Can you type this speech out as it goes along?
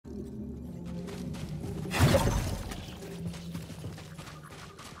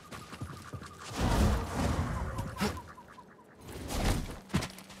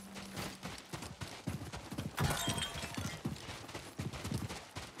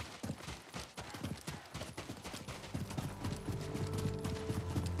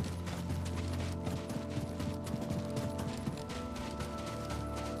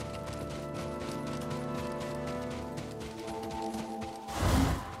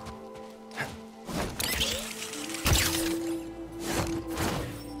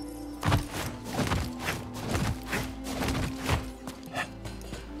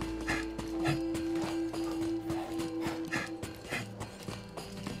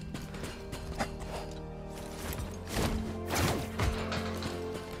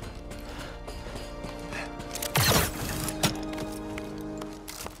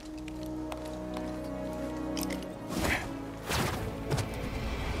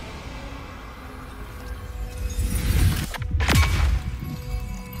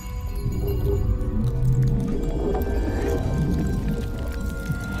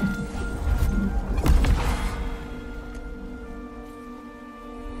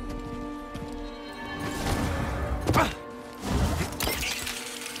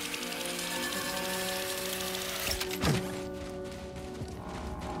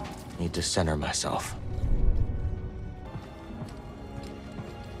to center myself.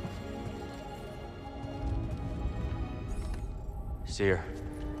 Seer.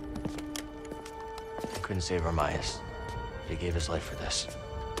 Couldn't save Armias. He gave his life for this.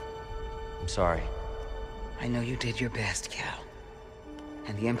 I'm sorry. I know you did your best, Cal.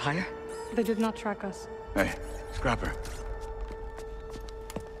 And the Empire? They did not track us. Hey, Scrapper.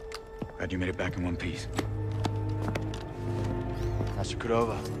 Glad you made it back in one piece. Master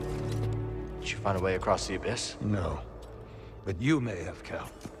Cordova. Did you find a way across the Abyss? No. But you may have, Cal.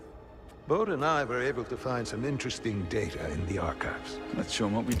 Bode and I were able to find some interesting data in the archives. Let's show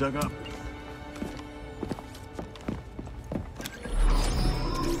them what we dug up.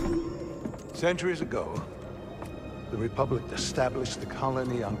 Centuries ago, the Republic established a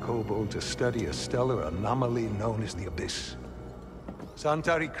colony on Kobold to study a stellar anomaly known as the Abyss.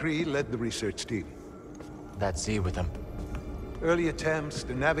 Santari Khri led the research team. That Z with him. Early attempts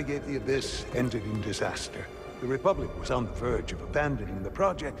to navigate the Abyss ended in disaster. The Republic was on the verge of abandoning the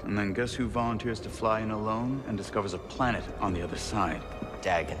project. And then guess who volunteers to fly in alone and discovers a planet on the other side?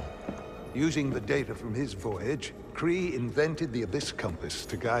 Dagon. Using the data from his voyage, Khri invented the Abyss Compass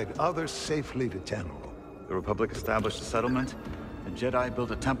to guide others safely to Tanalorr. The Republic established a settlement, the Jedi built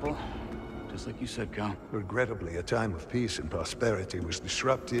a temple, just like you said, Cal. Regrettably, a time of peace and prosperity was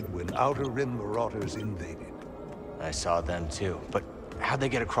disrupted when Outer Rim marauders invaded. I saw them too, but how'd they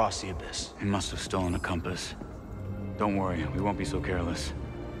get across the Abyss? He must have stolen a compass. Don't worry, we won't be so careless.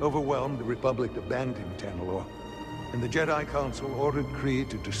 Overwhelmed, the Republic abandoned Tanalorr, and the Jedi Council ordered Khri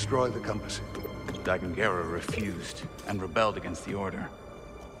to destroy the compasses. Dagon Gera refused and rebelled against the Order.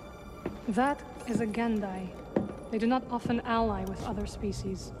 That is a Gendai. They do not often ally with other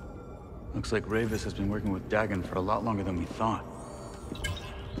species. Looks like Ravis has been working with Dagon for a lot longer than we thought.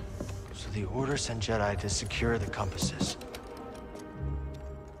 So the Order sent Jedi to secure the compasses.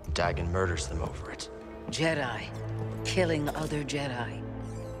 Dagon murders them over it. Jedi. Killing other Jedi.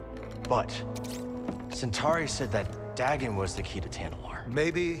 But Centauri said that Dagon was the key to Tanalorr.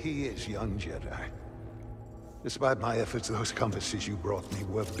 Maybe he is, young Jedi. Despite my efforts, those compasses you brought me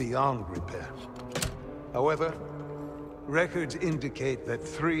were beyond repair. However, records indicate that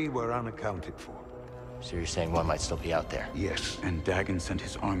 3 were unaccounted for. So you're saying one might still be out there? Yes. And Dagon sent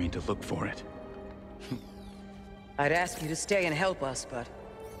his army to look for it. I'd ask you to stay and help us, but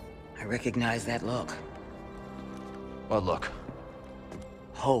I recognize that look. Well, look.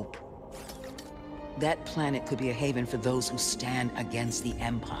 Hope. That planet could be a haven for those who stand against the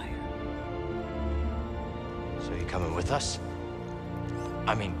Empire. So you coming with us?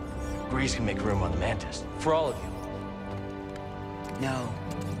 I mean, Grease can make room on the Mantis. For all of you. No.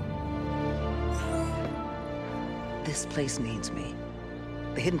 This place needs me.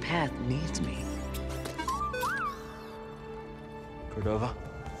 The Hidden Path needs me. Cordova?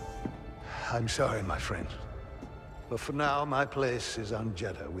 I'm sorry, my friend. But for now, my place is on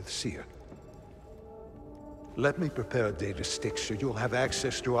Jeddah with Seer. Let me prepare a data stick so you'll have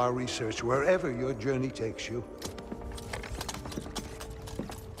access to our research wherever your journey takes you.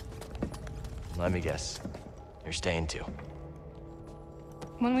 Let me guess. You're staying too.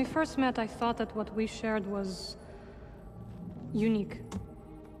 When we first met, I thought that what we shared was unique.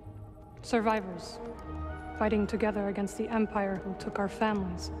 Survivors, fighting together against the Empire who took our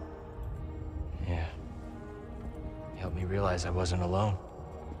families. Yeah. Helped me realize I wasn't alone.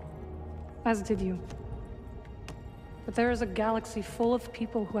 As did you. But there is a galaxy full of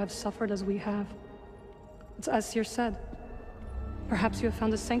people who have suffered as we have. It's as Seer said. Perhaps you have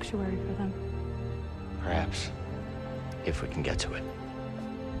found a sanctuary for them. Perhaps. If we can get to it.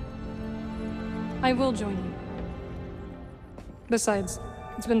 I will join you. Besides,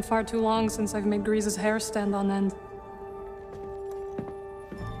 it's been far too long since I've made Grease's hair stand on end.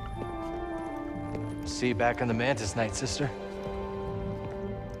 See you back on the Mantis, Night Sister.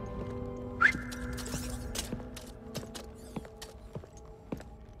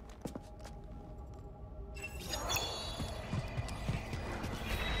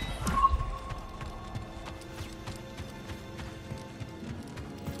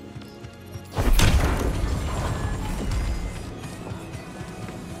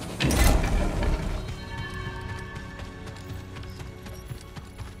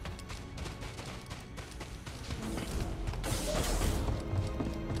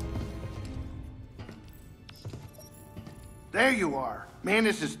 There you are.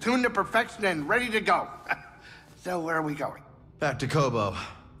 Mantis is tuned to perfection and ready to go. So where are we going? Back to Kobo.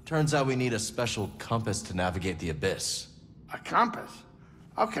 Turns out we need a special compass to navigate the Abyss. A compass?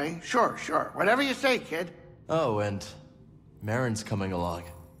 Okay, sure. Whatever you say, kid. Oh, and Marin's coming along.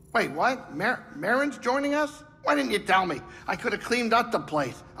 Wait, what? Marin's joining us? Why didn't you tell me? I could have cleaned up the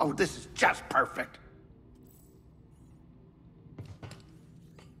place. Oh, this is just perfect.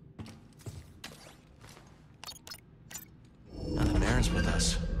 Now that Marin's with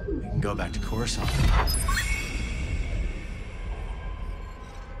us, we can go back to Coruscant.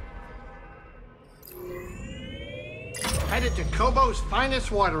 Headed to Kobo's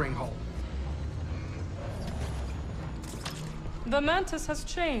finest watering hole. The Mantis has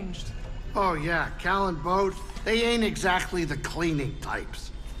changed. Oh yeah, Cal and Bode, they ain't exactly the cleaning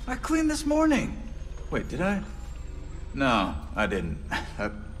types. I cleaned this morning. Wait, did I? No, I didn't.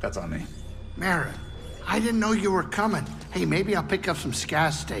 That's on me. Marin, I didn't know you were coming. Hey, maybe I'll pick up some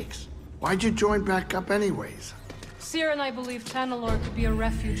scat steaks. Why'd you join back up anyways? Seer and I believe Tanalorr could be a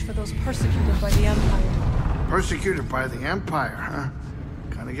refuge for those persecuted by the Empire. Persecuted by the Empire, huh?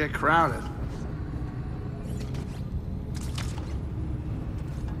 Gonna get crowded.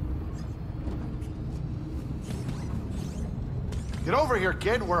 Get over here,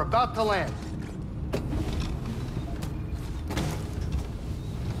 kid. We're about to land.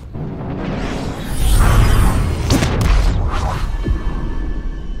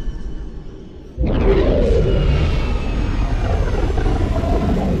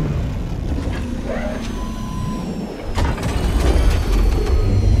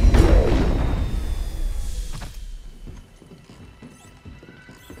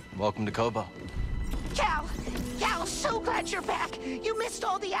 Welcome to Kobo. Cal, so glad you're back. You missed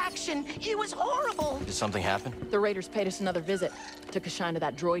all the action. It was horrible. Did something happen? The Raiders paid us another visit. Took a shine to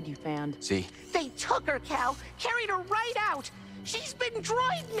that droid you found. See? They took her, Cal. Carried her right out. She's been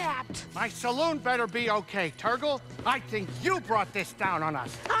droid-napped. My saloon better be okay, Turgle. I think you brought this down on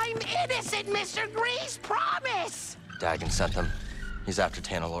us. I'm innocent, Mr. Grease. Promise. Dagon sent them. He's after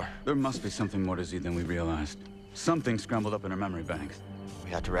Tanalorr. There must be something more to Z than we realized. Something scrambled up in her memory banks.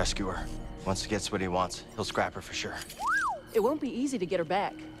 We have to rescue her. Once he gets what he wants, he'll scrap her for sure. It won't be easy to get her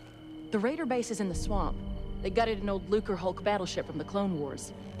back. The Raider base is in the swamp. They gutted an old Lucre Hulk battleship from the Clone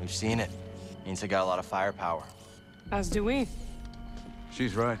Wars. We've seen it. Means they got a lot of firepower. As do we.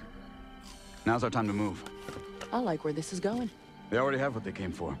 She's right. Now's our time to move. I like where this is going. They already have what they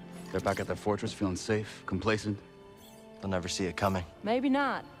came for. They're back at their fortress, feeling safe, complacent. They'll never see it coming. Maybe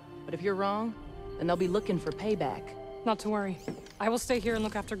not. But if you're wrong, then they'll be looking for payback. Not to worry. I will stay here and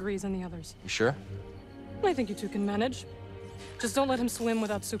look after Grease and the others. You sure? I think you two can manage. Just don't let him swim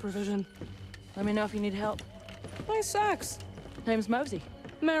without supervision. Let me know if you need help. Nice axe. Name's Mosey.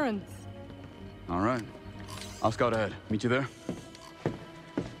 Marin. All right. I'll scout ahead. Meet you there?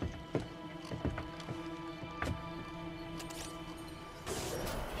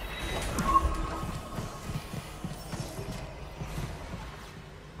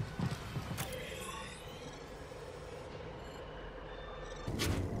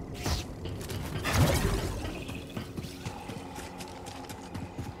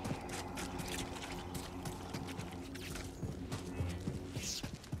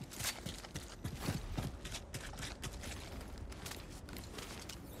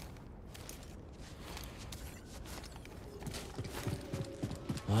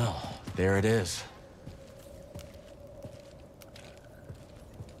 Well, there it is.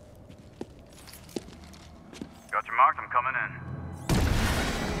 Got your mark, I'm coming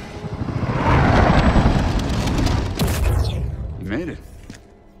in. You made it.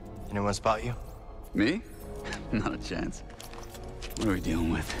 Anyone spot you? Me? Not a chance. What are we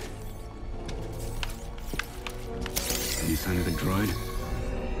dealing with? Any sign of the droid?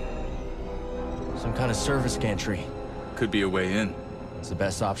 Some kind of service gantry. Could be a way in. It's the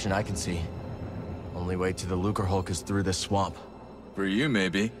best option I can see. Only way to the Lucre Hulk is through this swamp. For you,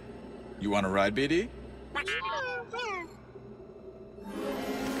 maybe. You want to ride, BD?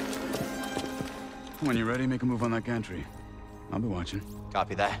 When you're ready, make a move on that gantry. I'll be watching.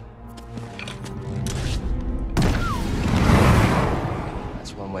 Copy that.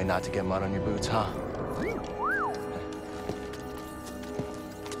 That's one way not to get mud on your boots, huh?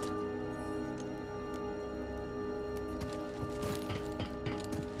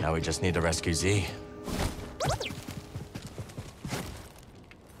 Now we just need to rescue Z.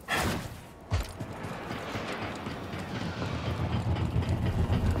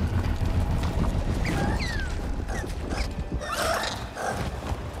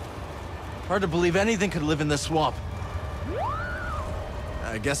 Hard to believe anything could live in this swamp.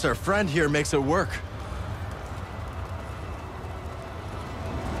 I guess our friend here makes it work.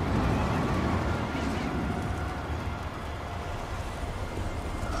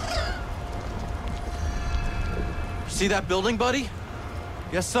 See that building, buddy?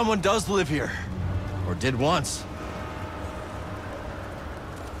 Guess someone does live here. Or did once.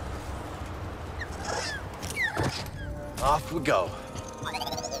 Off we go.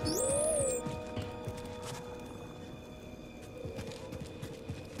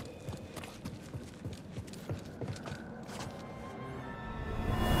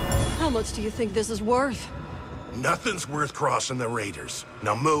 How much do you think this is worth? Nothing's worth crossing the Raiders.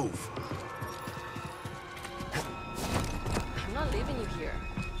 Now move. I'm not leaving you here.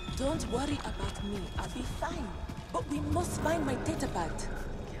 Don't worry about me. I'll be fine. But we must find my datapad.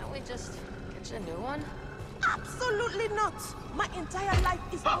 Can't we just get you a new one? Absolutely not. My entire life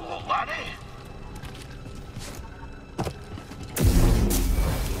is on the...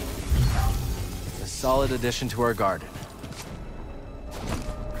 A solid addition to our garden.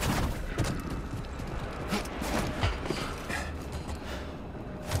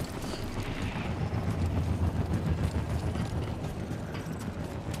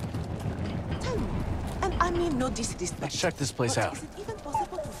 And I mean no disrespect. Let's check this place out. Is it even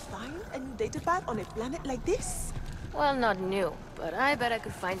possible to find a new datapad on a planet like this? Well, not new, but I bet I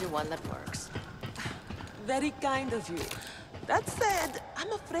could find you one that works. Very kind of you. That said,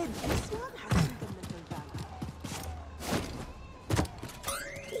 I'm afraid this one has sentimental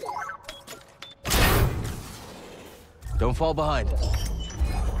value. Don't fall behind.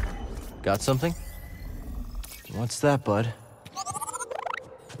 Got something? What's that, bud?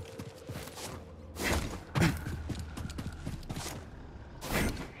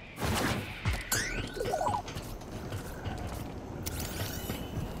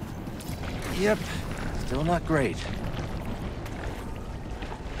 Yep, still not great.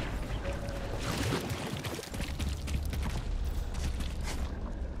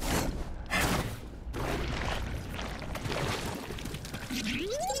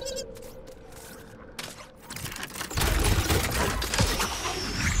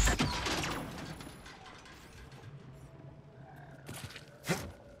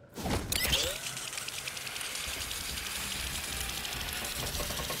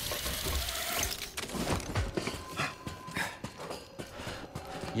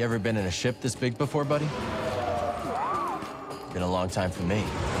 You ever been in a ship this big before, buddy? Been a long time for me.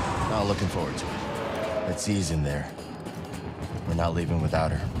 Not looking forward to it. Let's ease in there. We're not leaving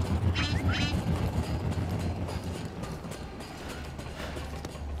without her.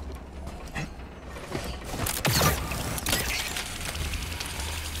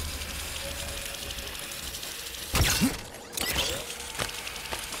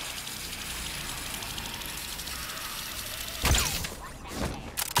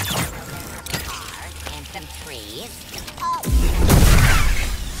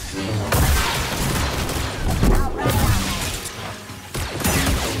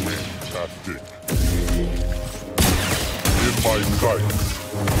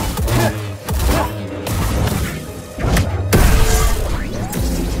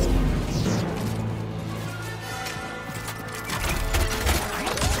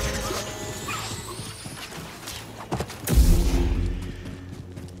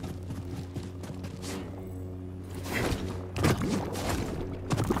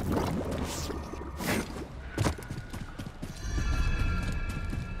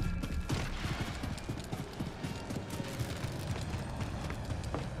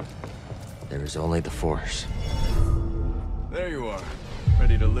 There is only the Force. There you are.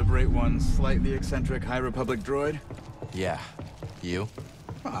 Ready to liberate one slightly eccentric High Republic droid? Yeah. You?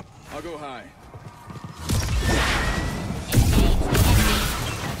 Pop. I'll go high.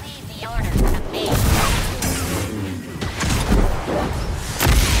 The order to me.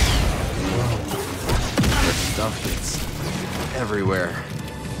 The stuff gets everywhere.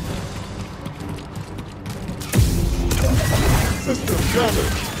 System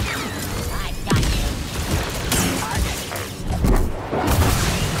damage.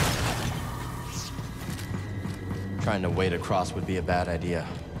 Trying to wade across would be a bad idea.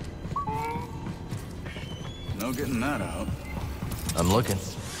 No getting that out. I'm looking.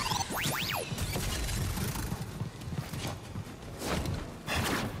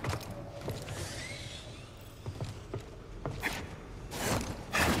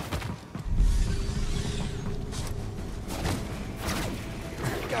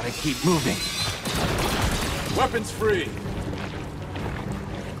 Gotta keep moving. Weapons free.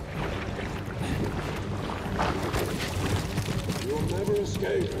 You'll never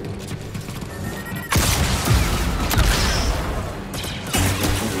escape.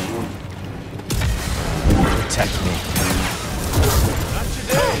 Protect me. Not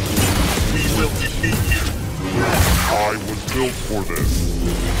today. We will defeat you. I was built for this.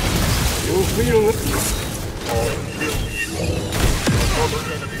 You'll feel it. I'll kill you. Another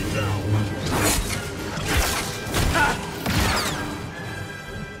enemy down.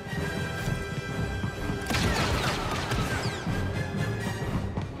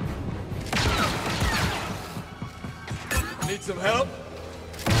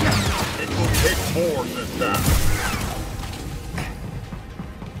 It will take more than that.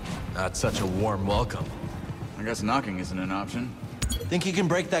 Not such a warm welcome. I guess knocking isn't an option. Think you can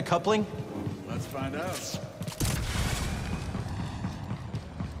break that coupling? Let's find out.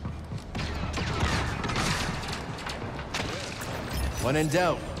 When in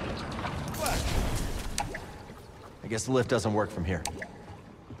doubt. I guess the lift doesn't work from here.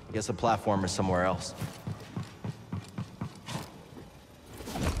 I guess the platform is somewhere else.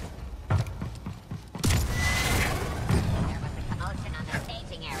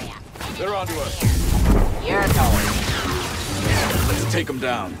 They're onto us. You're going. Let's take them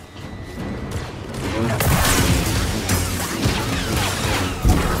down.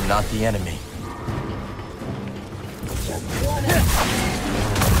 I'm not the enemy.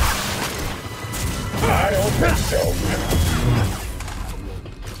 I don't think so.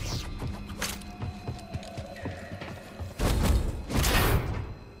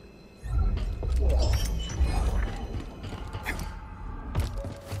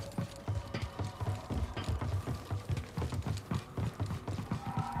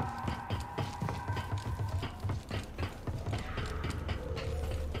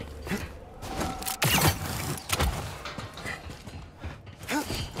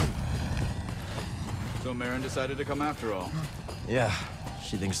 So Marin decided to come after all. Yeah,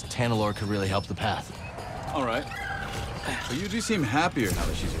 she thinks Tanalorr could really help the path. All right. But you do seem happier now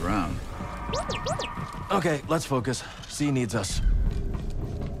that she's around. Okay, let's focus. C needs us.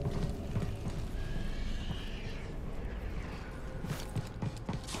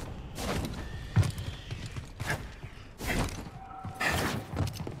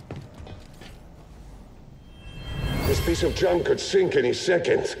 This piece of junk could sink any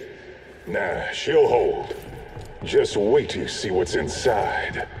second. Nah, she'll hold. Just wait till you see what's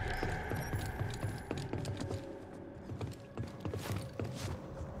inside.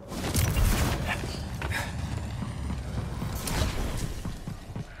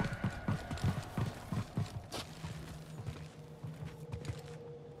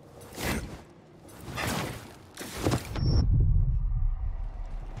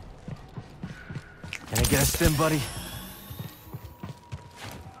 Can I get a stim, buddy?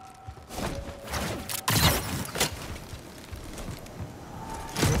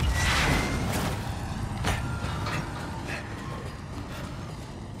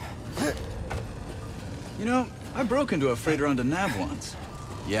 You know, I broke into a freighter onto Nav once.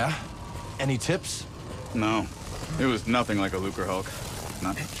 Yeah? Any tips? No. It was nothing like a Lucre Hulk.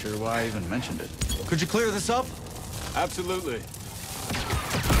 Not sure why I even mentioned it. Could you clear this up? Absolutely.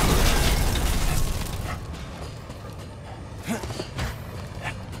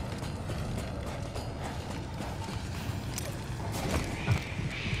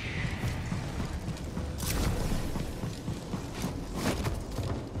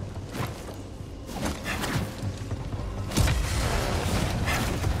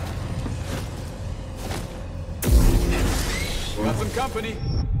 Got some company.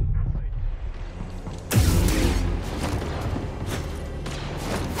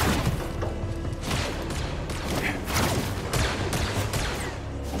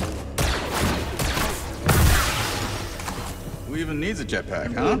 Who even needs a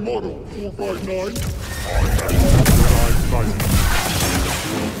jetpack, huh? Model 459. I have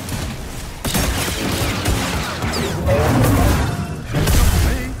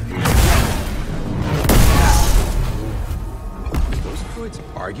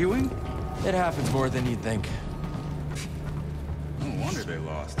Arguing? It happens more than you'd think. No wonder they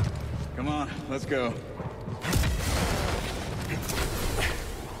lost. Come on, let's go.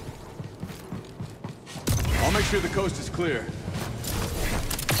 I'll make sure the coast is clear.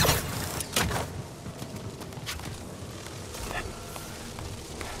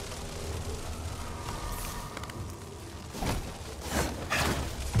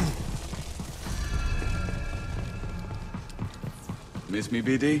 Miss me,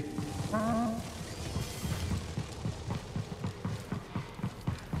 BD?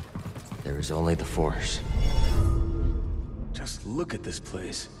 There is only the Force. Just look at this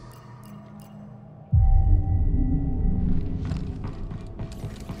place.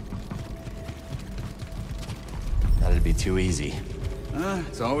 That'd be too easy.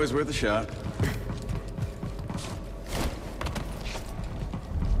 It's always worth a shot.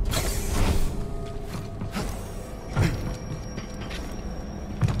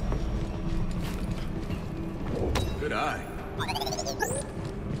 Good eye.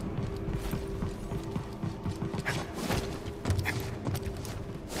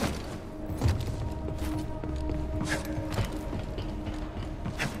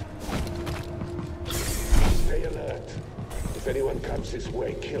 Stay alert. If anyone comes this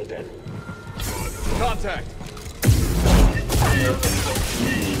way, kill them. Contact!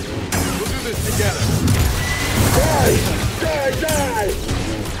 We'll do this together. Die! Die! Die!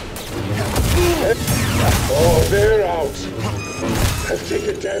 Oh, they're out. I've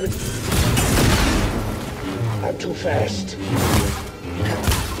taken damage. I'm too fast.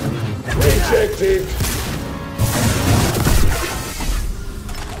 Rejected.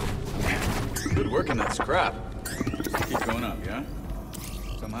 Good work in that scrap. Keep going up, yeah?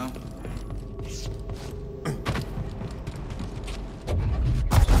 Somehow?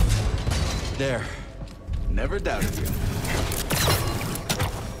 There. Never doubted you.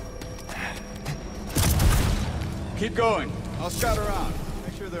 Keep going. I'll scout around.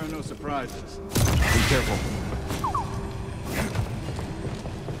 Make sure there are no surprises. Be careful.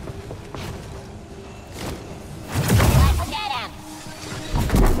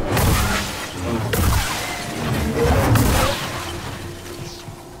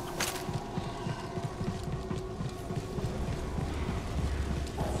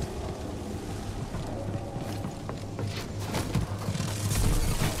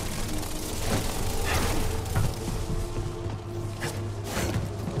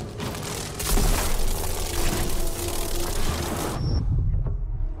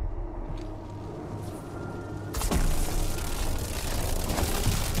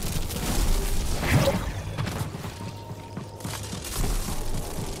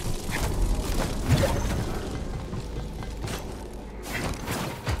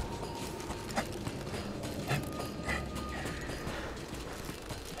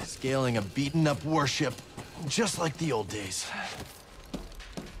 Scaling a beaten-up warship, just like the old days.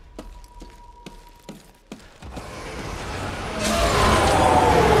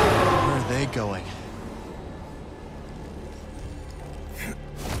 Where are they going?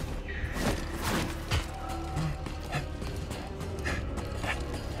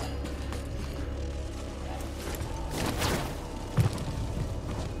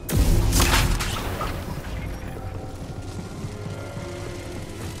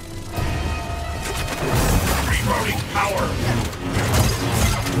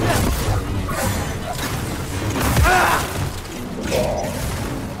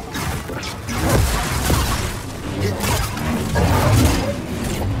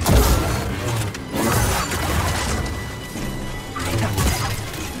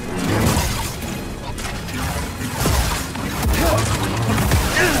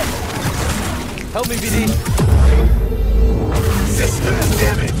 Help me, BD. System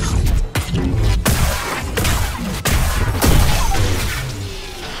damage.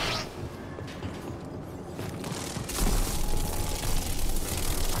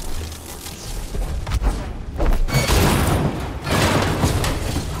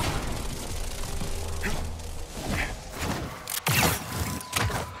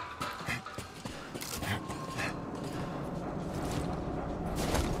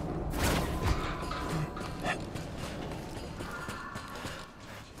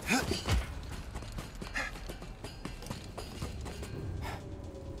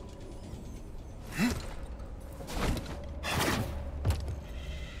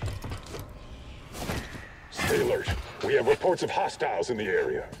 Stay alert. We have reports of hostiles in the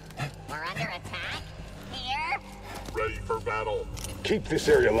area. We're under attack? Here? Ready for battle. Keep this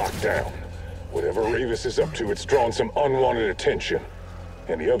area locked down. Whatever Ravis is up to, it's drawn some unwanted attention.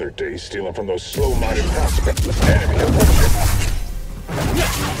 And the other day, stealing from those slow-minded prospects. Enemy approaching.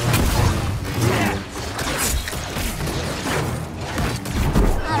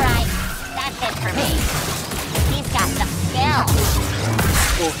 Alright, that's it for me. He's got some skill.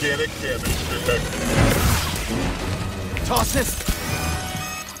 Organic damage detected. Toss this!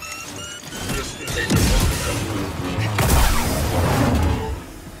 This is a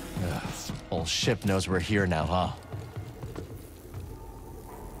Whole ship knows we're here now, huh?